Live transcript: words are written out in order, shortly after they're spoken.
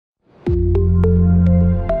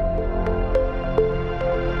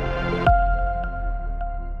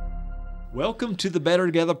Welcome to the Better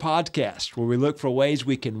Together podcast, where we look for ways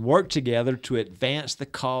we can work together to advance the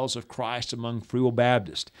cause of Christ among Free Will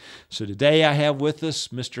Baptists. So today I have with us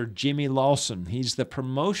Mr. Jimmy Lawson. He's the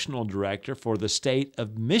Promotional Director for the state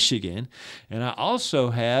of Michigan. And I also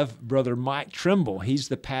have Brother Mike Trimble. He's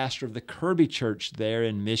the pastor of the Kirby Church there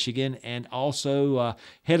in Michigan and also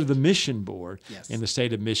head of the mission board in the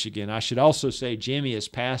state of Michigan. I should also say Jimmy is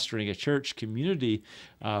pastoring a church community,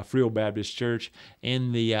 Free Will Baptist Church,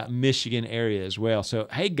 in the Michigan area as well. So,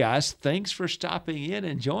 hey guys, thanks for stopping in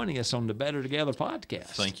and joining us on the Better Together podcast.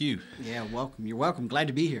 Thank you. Yeah, welcome. You're welcome. Glad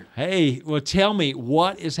to be here. Hey, well, tell me,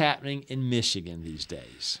 what is happening in Michigan these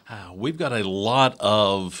days? We've got a lot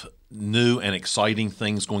of new and exciting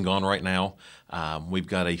things going on right now. We've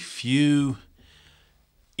got a few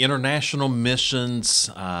international missions,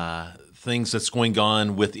 things that's going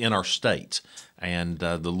on within our state. And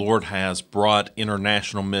the Lord has brought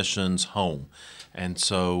international missions home. And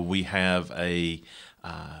so we have a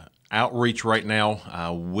outreach right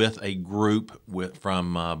now with a group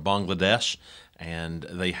from Bangladesh, and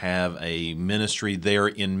they have a ministry there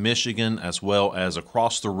in Michigan as well as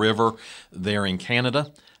across the river there in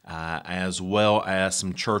Canada, as well as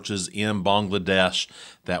some churches in Bangladesh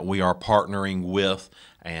that we are partnering with.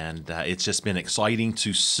 And it's just been exciting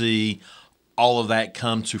to see all of that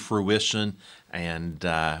come to fruition. And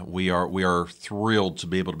we are thrilled to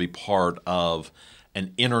be able to be part of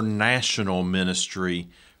an international ministry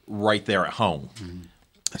right there at home.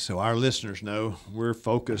 So our listeners know we're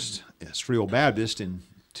focused as Free Will Baptist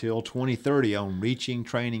until 2030 on reaching,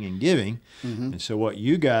 training, and giving. And so what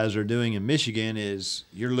you guys are doing in Michigan is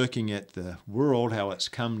you're looking at the world, how it's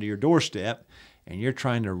come to your doorstep, and you're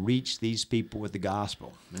trying to reach these people with the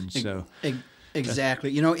gospel. And so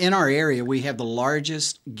exactly. You know, in our area, we have the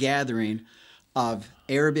largest gathering of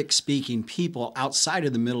Arabic-speaking people outside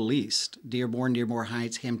of the Middle East, Dearborn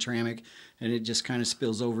Heights, Hamtramck, and it just kind of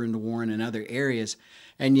spills over into Warren and other areas.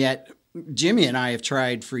 And yet, Jimmy and I have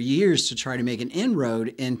tried for years to try to make an inroad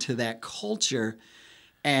into that culture,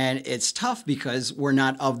 and it's tough because we're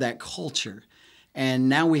not of that culture. And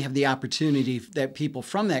now we have the opportunity that people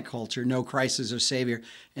from that culture know Christ as their Savior,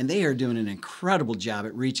 and they are doing an incredible job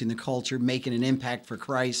at reaching the culture, making an impact for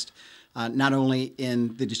Christ. Not only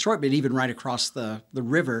in the Detroit, but even right across the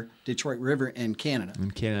river, Detroit River in Canada.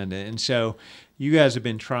 And so you guys have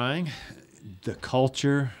been trying the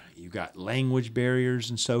culture, you've got language barriers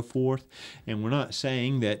and so forth, and we're not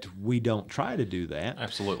saying that we don't try to do that.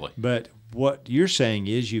 Absolutely. But what you're saying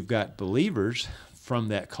is you've got believers from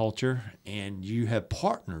that culture, and you have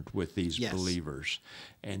partnered with these believers,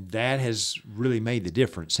 and that has really made the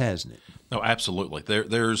difference, hasn't it? No, absolutely.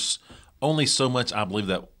 There's only so much I believe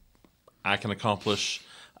that I can accomplish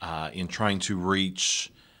in trying to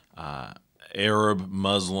reach Arab,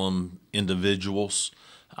 Muslim individuals.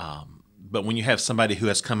 But when you have somebody who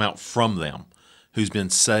has come out from them, who's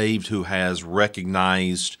been saved, who has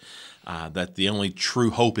recognized that the only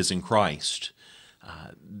true hope is in Christ,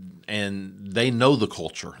 and they know the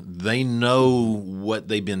culture, they know what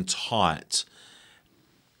they've been taught,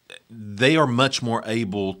 they are much more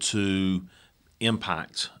able to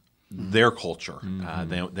impact their culture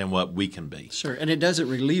than what we can be. Sure, and it doesn't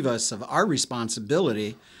relieve us of our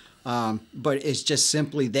responsibility, but it's just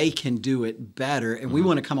simply they can do it better, and we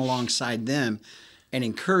want to come alongside them and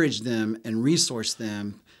encourage them and resource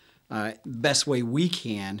them best way we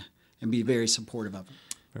can and be very supportive of them.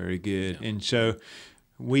 Very good. Yeah. And so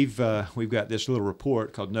we've got this little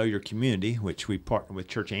report called Know Your Community, which we partner with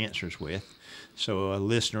Church Answers with. So a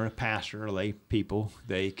listener, a pastor, a lay people,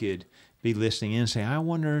 they could be listening in and say, I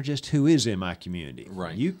wonder just who is in my community.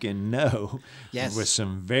 Right. You can know with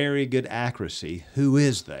some very good accuracy who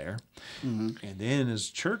is there. And then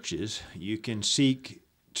as churches, you can seek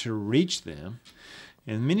to reach them.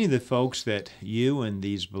 And many of the folks that you and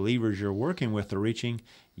these believers you're working with are reaching,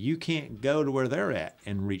 you can't go to where they're at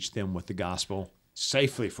and reach them with the gospel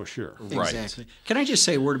safely for sure. Right. Exactly. Can I just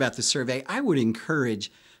say a word about the survey? I would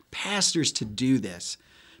encourage pastors to do this,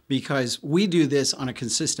 because we do this on a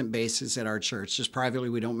consistent basis at our church. Just privately,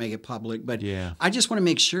 we don't make it public. But I just want to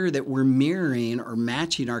make sure that we're mirroring or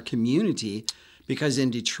matching our community, because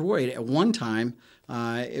in Detroit, at one time,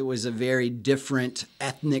 it was a very different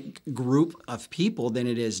ethnic group of people than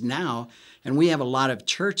it is now. And we have a lot of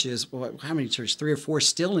churches, well, how many churches? 3 or 4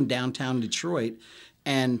 still in downtown Detroit.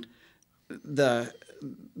 And the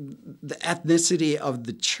ethnicity of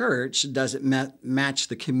the church doesn't match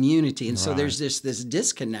the community. And so there's this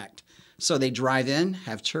disconnect So they drive in,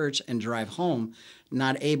 have church, and drive home,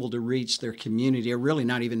 not able to reach their community or really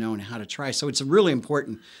not even knowing how to try. So it's really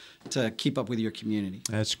important to keep up with your community.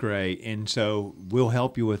 That's great. And so we'll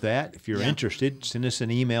help you with that. If you're interested, send us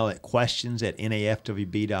an email at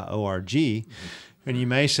questions@nafwb.org. And you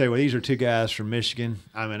may say, well, these are two guys from Michigan.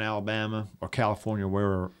 I'm in Alabama or California,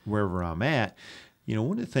 wherever I'm at. You know,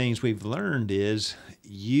 one of the things we've learned is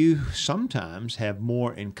you sometimes have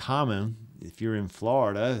more in common if you're in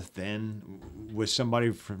Florida than with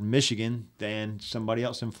somebody from Michigan than somebody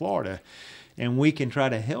else in Florida. And we can try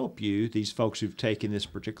to help you, these folks who've taken this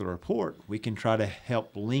particular report, we can try to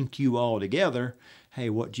help link you all together. Hey,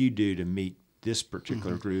 what do you do to meet this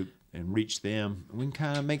particular group and reach them? We can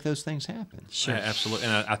kind of make those things happen. Sure. Absolutely.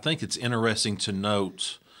 And I think it's interesting to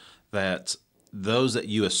note that those that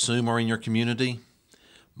you assume are in your community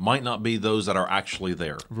might not be those that are actually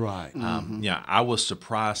there. Right. Yeah, I was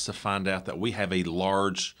surprised to find out that we have a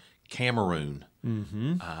large Cameroon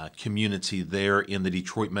community there in the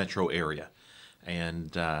Detroit metro area.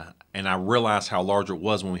 And I realized how large it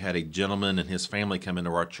was when we had a gentleman and his family come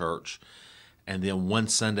into our church. And then one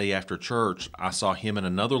Sunday after church, I saw him and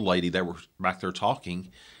another lady that were back there talking,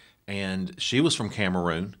 and she was from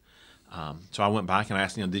Cameroon. So I went back and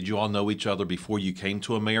asked, did you all know each other before you came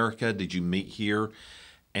to America? Did you meet here?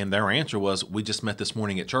 And their answer was, we just met this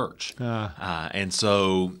morning at church. And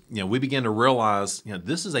so, we began to realize,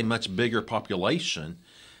 this is a much bigger population,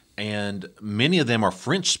 and many of them are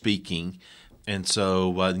French-speaking. And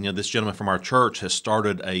so, this gentleman from our church has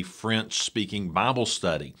started a French-speaking Bible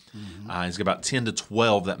study. He's got about 10 to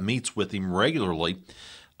 12 that meets with him regularly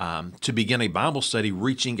to begin a Bible study,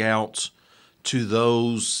 reaching out to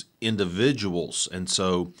those individuals. And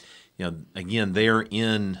so, again, they're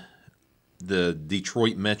in the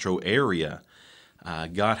Detroit metro area.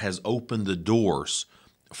 God has opened the doors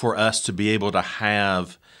for us to be able to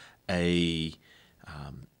have a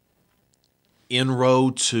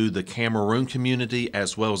inroad to the Cameroon community,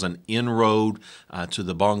 as well as an inroad to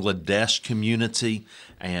the Bangladesh community.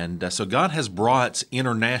 And so God has brought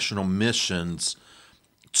international missions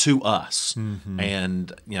to us.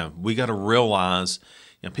 And, we got to realize,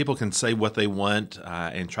 people can say what they want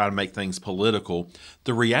and try to make things political.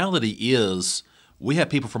 The reality is we have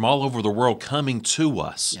people from all over the world coming to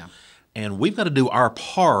us. And we've got to do our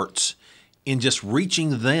part in just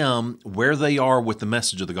reaching them where they are with the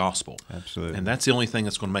message of the gospel. Absolutely. And that's the only thing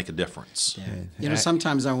that's going to make a difference.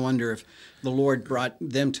 Sometimes I wonder if the Lord brought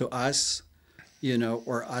them to us,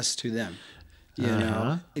 or us to them,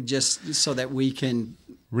 just so that we can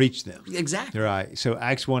reach them. Exactly. Right. So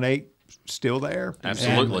Acts 1:8 still there?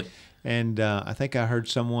 Absolutely. And I think I heard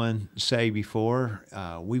someone say before,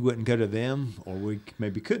 we wouldn't go to them, or we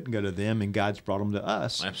maybe couldn't go to them, and God's brought them to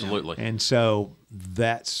us. Absolutely. And so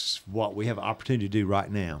that's what we have an opportunity to do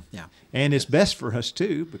right now. Yeah. And it's best for us,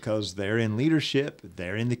 too, because they're in leadership,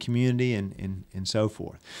 they're in the community, and so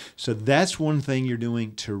forth. So that's one thing you're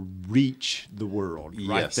doing to reach the world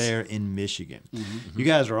right there in Michigan. You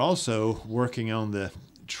guys are also working on the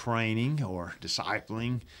training or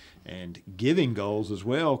discipling and giving goals as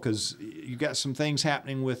well, because you got some things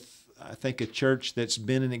happening with, I think, a church that's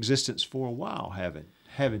been in existence for a while,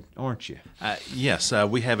 aren't you? Yes,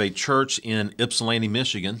 we have a church in Ypsilanti,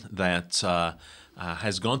 Michigan that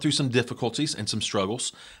has gone through some difficulties and some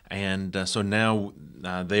struggles, and so now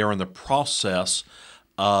they are in the process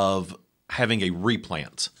of having a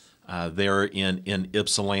replant there in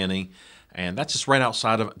Ypsilanti. And that's just right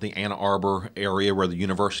outside of the Ann Arbor area where the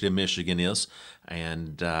University of Michigan is.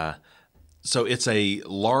 And so it's a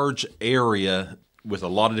large area with a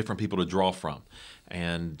lot of different people to draw from.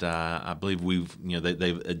 And I believe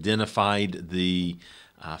they've identified the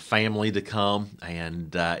family to come.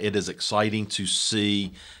 And it is exciting to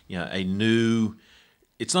see,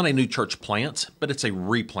 it's not a new church plant, but it's a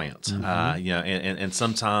replant. And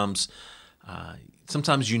sometimes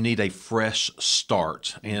you need a fresh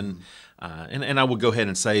start. And I will go ahead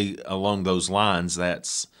and say along those lines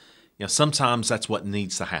that's, sometimes that's what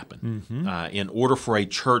needs to happen. In order for a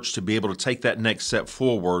church to be able to take that next step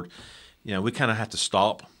forward, we kind of have to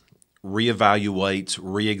stop, reevaluate,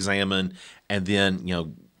 reexamine, and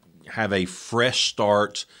then, have a fresh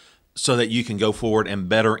start so that you can go forward and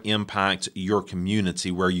better impact your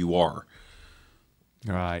community where you are.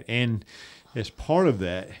 Right. And as part of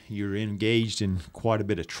that, you're engaged in quite a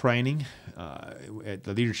bit of training. At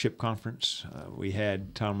the leadership conference, we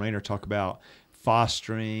had Tom Rayner talk about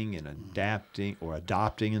fostering and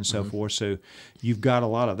adopting and so forth. So you've got a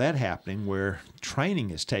lot of that happening where training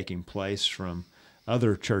is taking place from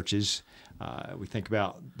other churches. We think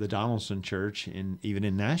about the Donaldson Church, and even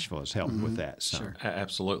in Nashville has helped with that. So. Sure.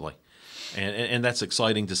 Absolutely. and that's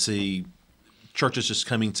exciting to see churches just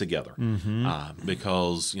coming together,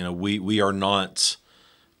 because we are not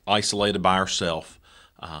isolated by ourselves,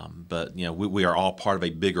 but we are all part of a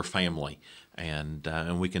bigger family,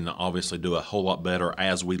 and we can obviously do a whole lot better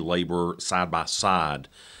as we labor side by side,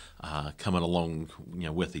 coming along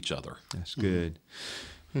with each other. That's good.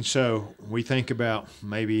 And so we think about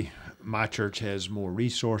maybe my church has more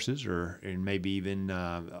resources, and maybe even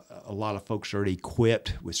a lot of folks are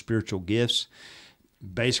equipped with spiritual gifts.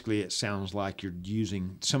 Basically, it sounds like you're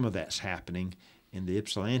using some of that's happening in the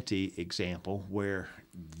Ypsilanti example, where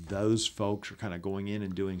those folks are kind of going in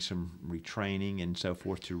and doing some retraining and so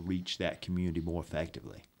forth to reach that community more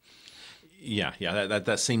effectively. Yeah,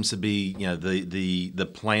 that seems to be the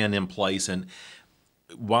plan in place. And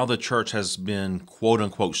while the church has been quote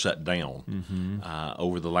unquote shut down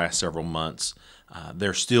over the last several months,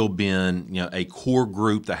 there's still been a core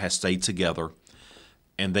group that has stayed together,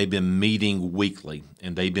 and they've been meeting weekly,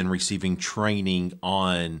 and they've been receiving training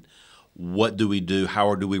on what do we do,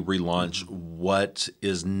 how do we relaunch, what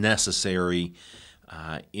is necessary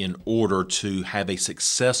in order to have a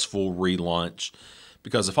successful relaunch.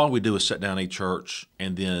 Because if all we do is shut down a church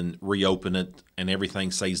and then reopen it and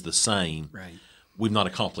everything stays the same, Right. we've not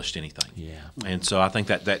accomplished anything. Yeah. And so I think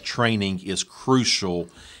that training is crucial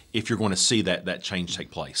if you're going to see that change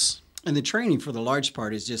take place. And the training for the large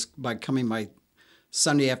part is just by coming by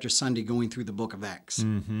Sunday after Sunday going through the book of Acts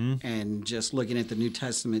and just looking at the New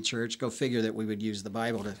Testament church. Go figure that we would use the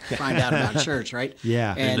Bible to find out about church, right?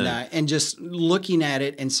 Yeah. And just looking at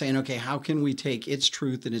it and saying, okay, how can we take its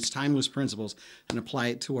truth and its timeless principles and apply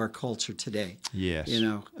it to our culture today? Yes.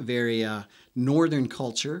 A very northern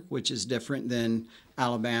culture, which is different than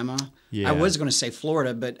Alabama. Yeah. I was going to say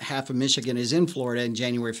Florida, but half of Michigan is in Florida in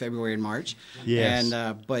January, February, and March. Yes.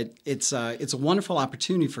 But it's a wonderful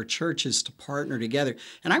opportunity for churches to partner together.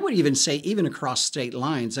 And I would even say even across state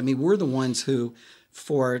lines. I mean, we're the ones who,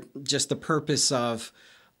 for just the purpose of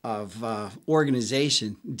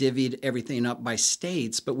organization, divvied everything up by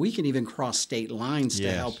states, but we can even cross state lines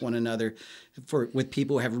to help one another with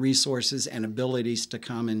people who have resources and abilities to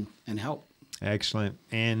come and help. Excellent.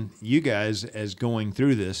 And you guys, as going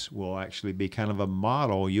through this, will actually be kind of a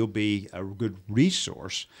model. You'll be a good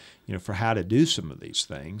resource, for how to do some of these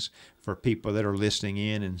things for people that are listening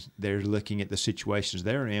in and they're looking at the situations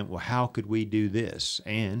they're in. Well, how could we do this?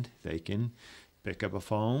 And they can pick up a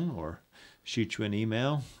phone or shoot you an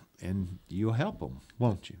email, and you'll help them,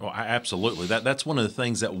 won't you? Well, absolutely. That's one of the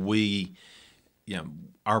things that we,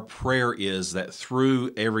 our prayer is that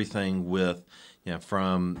through everything with,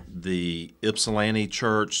 from the Ypsilanti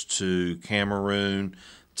church to Cameroon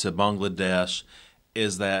to Bangladesh,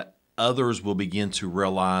 is that others will begin to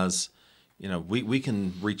realize, we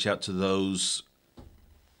can reach out to those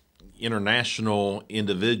international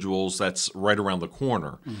individuals that's right around the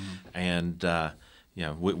corner. And,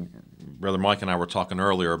 Brother Mike and I were talking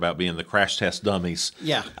earlier about being the crash test dummies.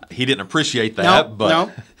 Yeah. He didn't appreciate that,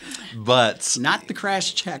 but not the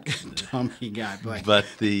crash check dummy guy, but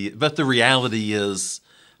the reality is,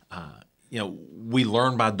 we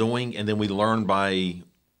learn by doing, and then we learn by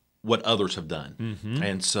what others have done.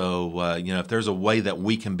 And so, if there's a way that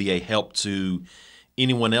we can be a help to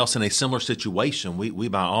anyone else in a similar situation, we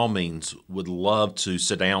by all means would love to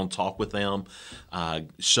sit down, talk with them,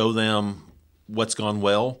 show them what's gone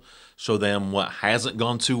well, show them what hasn't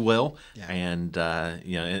gone too well, and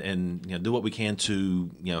do what we can to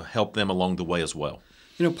help them along the way as well.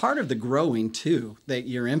 Part of the growing too that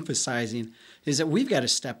you're emphasizing is that we've got to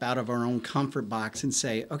step out of our own comfort box and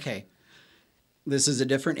say, okay, this is a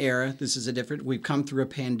different era. We've come through a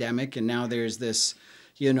pandemic, and now there's this,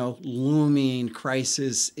 looming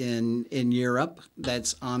crisis in Europe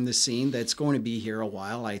that's on the scene that's going to be here a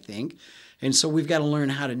while, I think. And so we've got to learn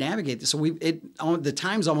how to navigate this. So the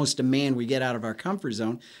times almost demand we get out of our comfort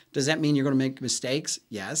zone. Does that mean you're going to make mistakes?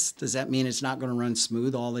 Yes. Does that mean it's not going to run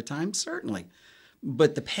smooth all the time? Certainly.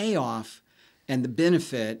 But the payoff and the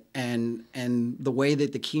benefit and the way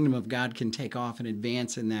that the kingdom of God can take off and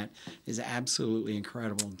advance in that is absolutely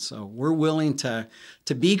incredible. And so we're willing to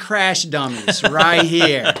be crash dummies right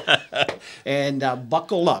here and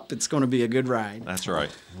buckle up. It's going to be a good ride. That's right.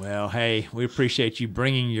 Well, hey, we appreciate you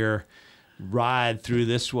bringing your ride through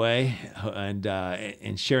this way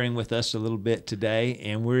and sharing with us a little bit today.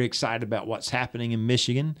 And we're excited about what's happening in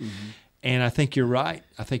Michigan. And I think you're right.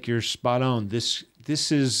 I think you're spot on.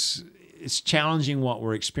 It's challenging what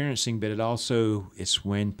we're experiencing, but it's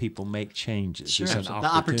when people make changes. Sure. It's an the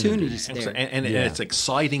opportunities there. And it's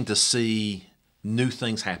exciting to see new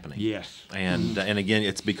things happening. Yes. And again,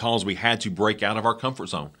 it's because we had to break out of our comfort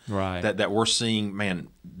zone. Right. That we're seeing, man,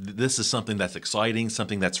 this is something that's exciting,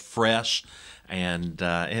 something that's fresh, and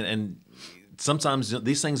sometimes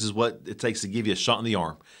these things is what it takes to give you a shot in the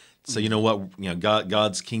arm. So you know what,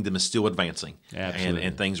 God's kingdom is still advancing. Absolutely.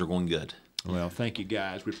 And things are going good. Well, thank you,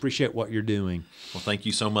 guys. We appreciate what you're doing. Well, thank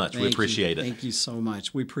you so much. We appreciate it. Thank you so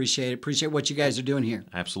much. We appreciate it. Appreciate what you guys are doing here.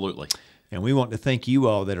 Absolutely. And we want to thank you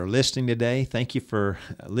all that are listening today. Thank you for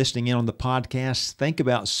listening in on the podcast. Think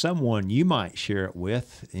about someone you might share it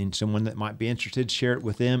with, and someone that might be interested, share it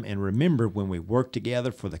with them. And remember, when we work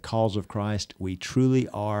together for the cause of Christ, we truly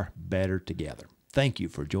are better together. Thank you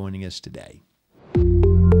for joining us today.